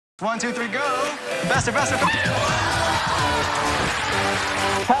1, 2, 3, go! Faster, faster, faster!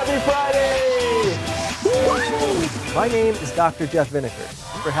 Happy Friday! My name is Dr. Jeff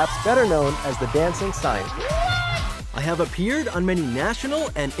Vineker, perhaps better known as the Dancing Scientist. I have appeared on many national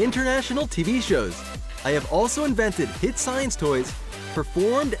and international TV shows. I have also invented hit science toys,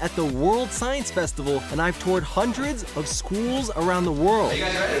 performed at the World Science Festival, and I've toured hundreds of schools around the world. Are you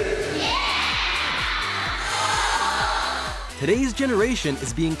guys ready? Yeah! Today's generation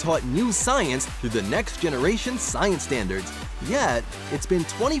is being taught new science through the Next Generation Science Standards. Yet, it's been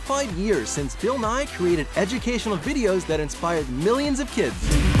 25 years since Bill Nye created educational videos that inspired millions of kids.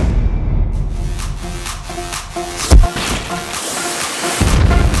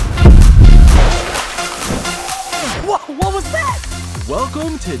 What was that?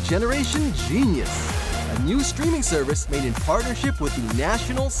 Welcome to Generation Genius, a new streaming service made in partnership with the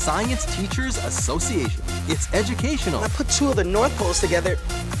National Science Teachers Association. It's educational. When I put two of the North Poles together,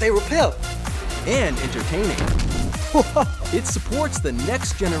 they repel. And entertaining. It supports the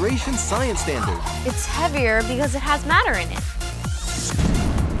Next Generation Science Standard. It's heavier because it has matter in it.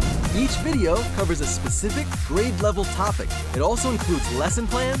 Each video covers a specific grade-level topic. It also includes lesson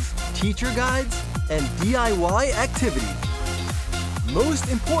plans, teacher guides, and DIY activities. Most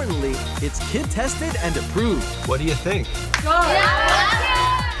importantly, it's kid-tested and approved. What do you think?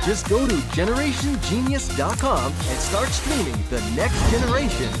 Just go to GenerationGenius.com and start streaming the next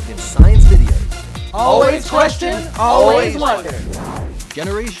generation in science videos. Always question, always wonder.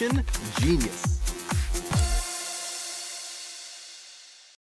 Generation Genius.